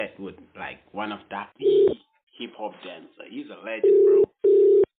with like one of the hip hop dancer. He's a legend, bro.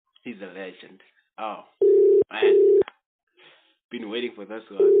 He's a legend. Oh man, been waiting for this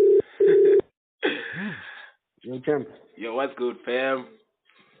one. Yo, champ. Yo, what's good, fam?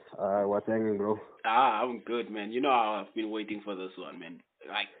 What's hanging, bro? I'm good, man. You know how I've been waiting for this one, man.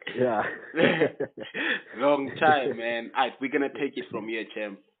 Yeah. Like long time, man. Alright, we're gonna take it from here,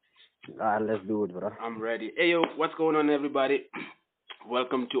 champ. Let's do it, bro. I'm ready. Hey yo, what's going on, everybody?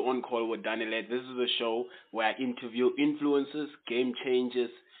 Welcome to On Call with Daniel. This is a show where I interview influencers, game changers,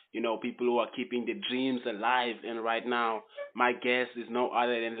 people who are keeping the dreams alive. And right now, my guest is no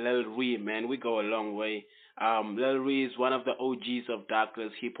other than Lil Ree, man. We go a long way. Lil Ree is one of the OGs of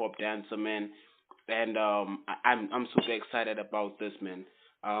Darkness hip hop dancer, man. And I'm super excited about this, man.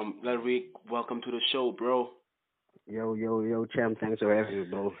 Lil Ree, welcome to the show, bro. Yo, champ. Thanks for having me,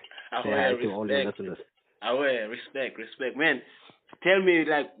 bro. I Say wear hi to all your respect. listeners. I wear respect, man. Tell me,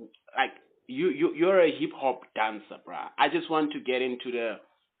 like you're a hip hop dancer, bruh. I just want to get into the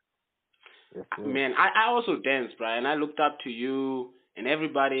Yes, sir. man. I also dance, bruh, and I looked up to you and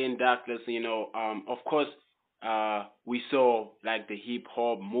everybody in Darkness. Of course, we saw like the hip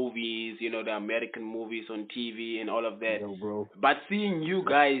hop movies, the American movies on TV and all of that. Yo, bro. But seeing you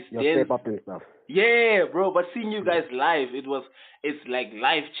guys Your dance, step up and stuff. yeah, bro. But seeing you guys live, it's like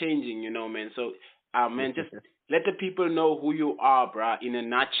life changing, man. So, man, just let the people know who you are, bruh, in a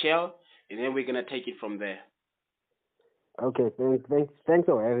nutshell, and then we're gonna take it from there. Okay, thanks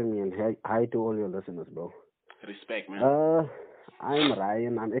for having me, and hi to all your listeners, bro. Respect, man. I'm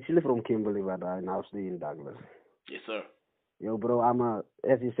Ryan. I'm actually from Kimberley, but I now stay in Douglas. Yes, sir. Yo, bro,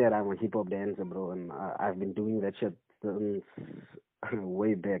 as you said, I'm a hip hop dancer, bro, and I've been doing that shit since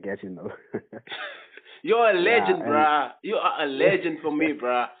way back, as you know. You're a Yeah, legend, and bruh. You are a legend for me,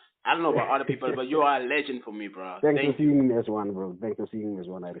 bruh. I don't know about other people, but you are a legend for me, bruh. thanks for Thank you. seeing me as one, bro. Thanks for seeing me as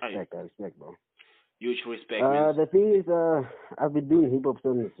one. Hey, I respect, bro. huge respect, man. The thing is, I've been doing hip hop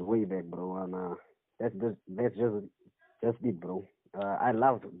since way back, bro, and that's just it, bro. I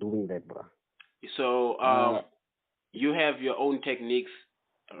love doing that, bro. So, Uh, you have your own techniques,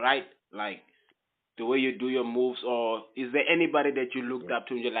 right? Like the way you do your moves, or is there anybody that you looked yeah. up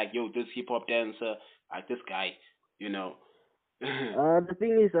to and you're like, yo, this hip hop dancer, like this guy, you know? The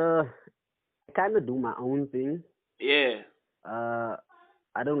thing is, I kind of do my own thing. Yeah, Uh,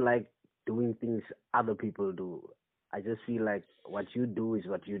 I don't like doing things other people do. I just feel like what you do is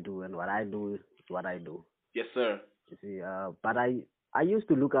what you do, and what I do is what I do. yes, sir. You see, but I used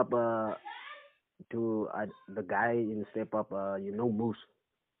to look up to the guy in Step Up, Moose.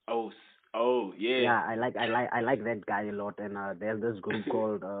 Yeah. Yeah, I like that guy a lot, and there's this group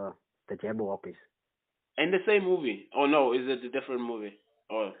called the Jabberwockies. And the same movie. Oh no, is it a different movie?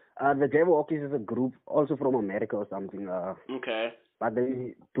 Oh, The Jabberwockies is a group also from America or something. okay. But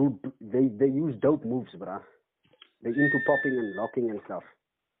they use dope moves, bruh. They into popping and locking and stuff.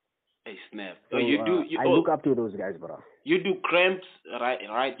 Hey, snap. Oh, So I look up to those guys, bruh. you do cramps, right?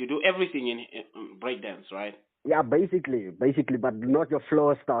 Right. You do everything in breakdance, right? Yeah, basically, but not your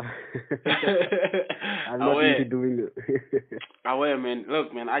floor stuff. I'm not into Aware. doing it. Aware, man.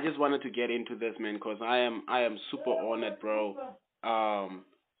 Look, man. I just wanted to get into this, man, because I am super honored, bro.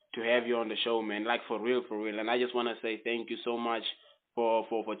 To have you on the show, man. Like for real, for real. And I just want to say thank you so much for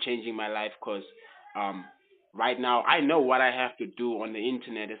changing my life, cause um right now I know what I have to do on the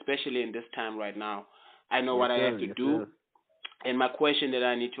internet, especially in this time right now. I know Yes, what I have sir. to Yes, do, sir. and my question that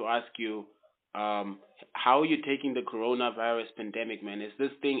I need to ask you, um, how are you taking the coronavirus pandemic, man? Is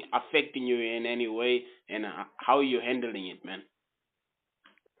this thing affecting you in any way, and how are you handling it, man?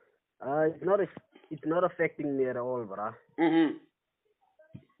 It's not affecting me at all, bruh. Mhm.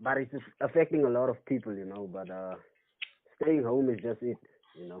 But it's affecting a lot of people, But staying home is just it,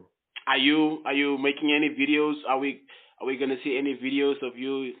 you know. Are you making any videos? Are we gonna see any videos of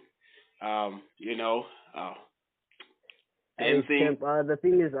you, you know, uh, Hey, dancing? champ. The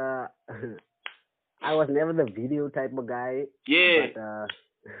thing is, I was never the video type of guy, Yeah, but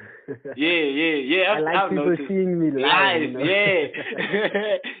yeah. I like I've people noticed seeing me live, live. Yeah,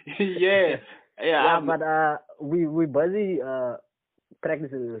 yeah, yeah. Yeah, but we busy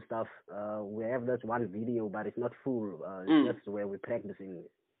practicing and stuff. We have this one video, but it's not full. It's Mm. just where we're practicing.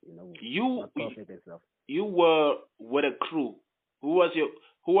 It's You not perfect and stuff. you were with a crew. Who was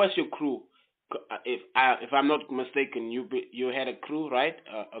your crew? If I'm not mistaken, you had a crew, right?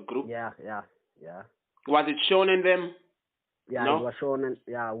 A group. Yeah. Was it shown in them? Yeah, it No. was shown, and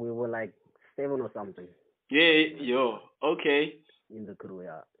yeah, we were like 7 or something, Yeah, something like that. yo. Okay. In the crew,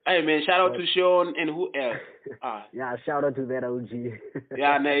 yeah. Hey man, shout out So to Sean and who else? Ah, yeah, shout out to that OG.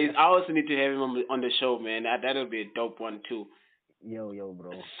 yeah, man. I also need to have him on the show, man. That'll be a dope one too. Yo,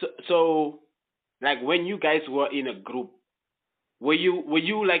 bro. So like when you guys were in a group, were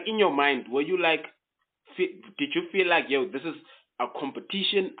you like in your mind? Were you like, did you feel like, yo, this is a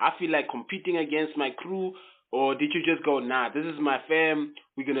competition? I feel like competing against my crew, or did you just go, nah, this is my fam.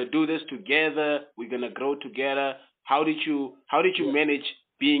 We're gonna do this together. We're gonna grow together. How did you Yeah. manage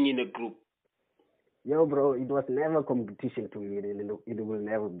being in a group? Yo, bro, it was never competition to me, and it will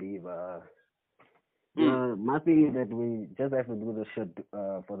never be. But Mm, the my thing is that we just have to do the shit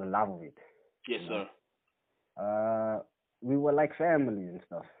for the love of it, yes, you know. sir. Uh, we were like family and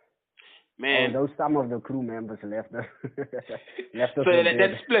stuff. Man. Although some of the crew members left us, left us So for that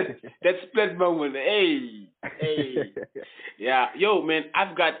dead. split moment. Hey, hey. Yeah, yo, man,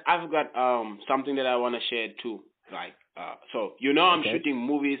 I've got something that I want to share too. Like, so I'm Okay. shooting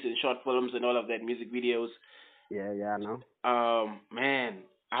movies and short films and all of that, music videos. Yeah, I know. Man,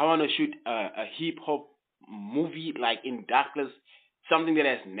 I want to shoot a hip hop movie like in Douglas, something that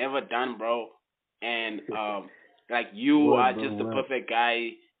has never done, bro. And like you are Word, bro, just the word. perfect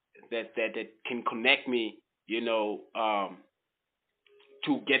guy that can connect me,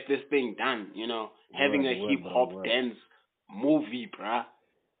 to get this thing done. Having a hip Word, bro, hop word. dance movie, bruh.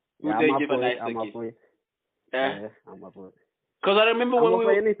 Yeah, Would I'm they up give a for it. nice I'm up again? for it. Yeah. Yeah, I'm up for it. Cause I remember I'm when up we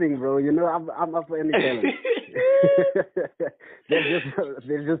for were. anything, bro. I'm up for any challenge. that's just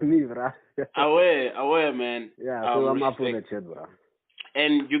that's just me, bro. aware, man. Yeah, so I'm up for Respect. that shit, bro.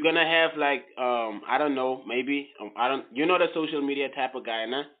 And you're gonna have like I don't know, maybe I don't. You're not a social media type of guy,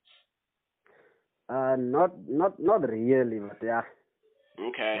 nah? Not really, but yeah,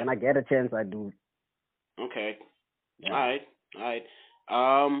 Okay. when I get a chance, I do. Okay. All Yeah. right. All right.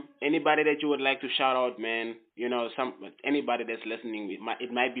 Anybody that you would like to shout out, man? Some anybody that's listening.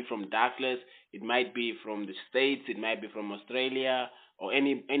 It might be from Douglas. It might be from the States. It might be from Australia or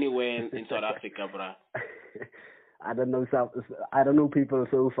anywhere in South Africa, bruh. I don't know some. I don't know people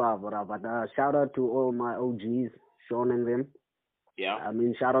so far, bro. But shout out to all my OGs, Sean and them. Yeah. I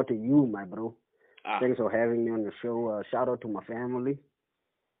mean, shout out to you, my bro. Ah. Thanks for having me on your show. Shout out to my family.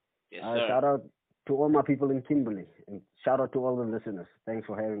 Yes, sir. Shout out to all my people in Kimberley, and shout out to all the listeners. Thanks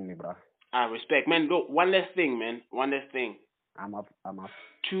for having me, bro. Ah. Respect, man. Look, one last thing, man. One last thing. I'm up. I'm up.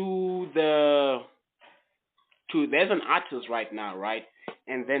 To the there's an artist right now, right?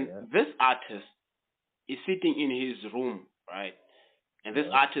 And then Yeah, this artist is sitting in his room, right? And this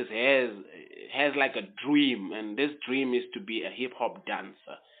yeah, artist has like a dream, and this dream is to be a hip hop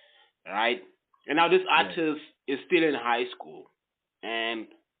dancer, right? And now this yeah. artist is still in high school and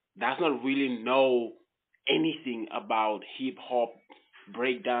does not really know anything about hip hop,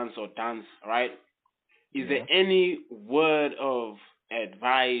 breakdance or dance, right? Is there Yeah. any word of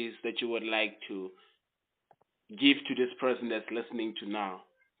advice that you would like to give to this person that's listening to now?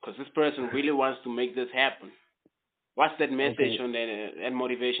 Because this person really wants to make this happen. What's that message Okay, on that and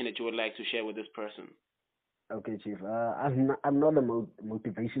motivation that you would like to share with this person? okay, Chief. I'm not a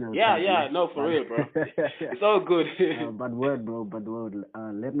motivational Yeah, type, yeah, man. no, for But real, bro. It's all good. but word, bro. But word.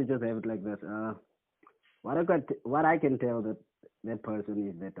 Let me just have it like this. What I can tell that person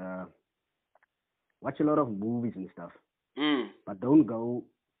is that watch a lot of movies and stuff, mm. but don't go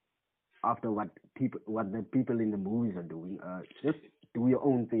after what the people in the movies are doing. Just do your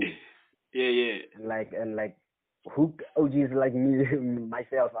own thing, Yeah, yeah, and like hook OGs like me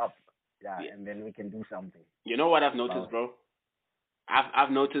myself up. Yeah, yeah. and then we can do something You know what I've noticed, about it. bro? I've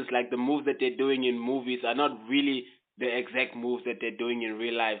noticed like the moves that they're doing in movies are not really the exact moves that they're doing in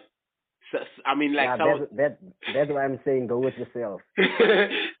real life. I mean, like Yeah, some that's why I'm saying go with yourself.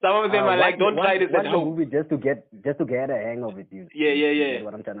 some of them are Watch like, don't watch try this at watch the home. movie just to get a hang of it. You Yeah, you yeah, you yeah. get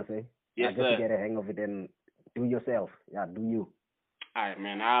what I'm trying to say? Yes, Just to sir. get a hang of it and do yourself. Yeah, do you. All right,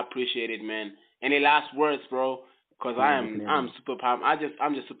 man. I appreciate it, man. Any last words, bro? Cause Pleasure, I'm pleasure. super pumped.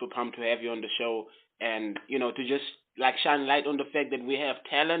 I'm just super pumped to have you on the show, and to just like shine light on the fact that we have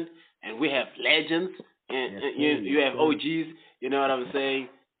talent and we have legends, Yes, and sir. you Yes, have sir. OGs. You know what I'm saying?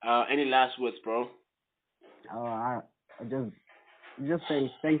 Any last words, bro? I just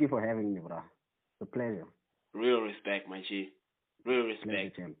thank you for having me, bro. It's a pleasure. Real respect, my G. Real Pleasure,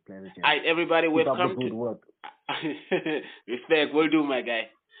 respect. champ. Pleasure, All champ. right, everybody, Keep we've up the come good work. to respect. We'll do, my guy.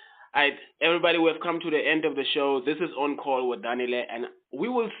 All right, everybody, we've come to the end of the show. This is On Call with Danile, and we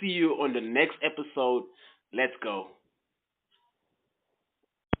will see you on the next episode. Let's go.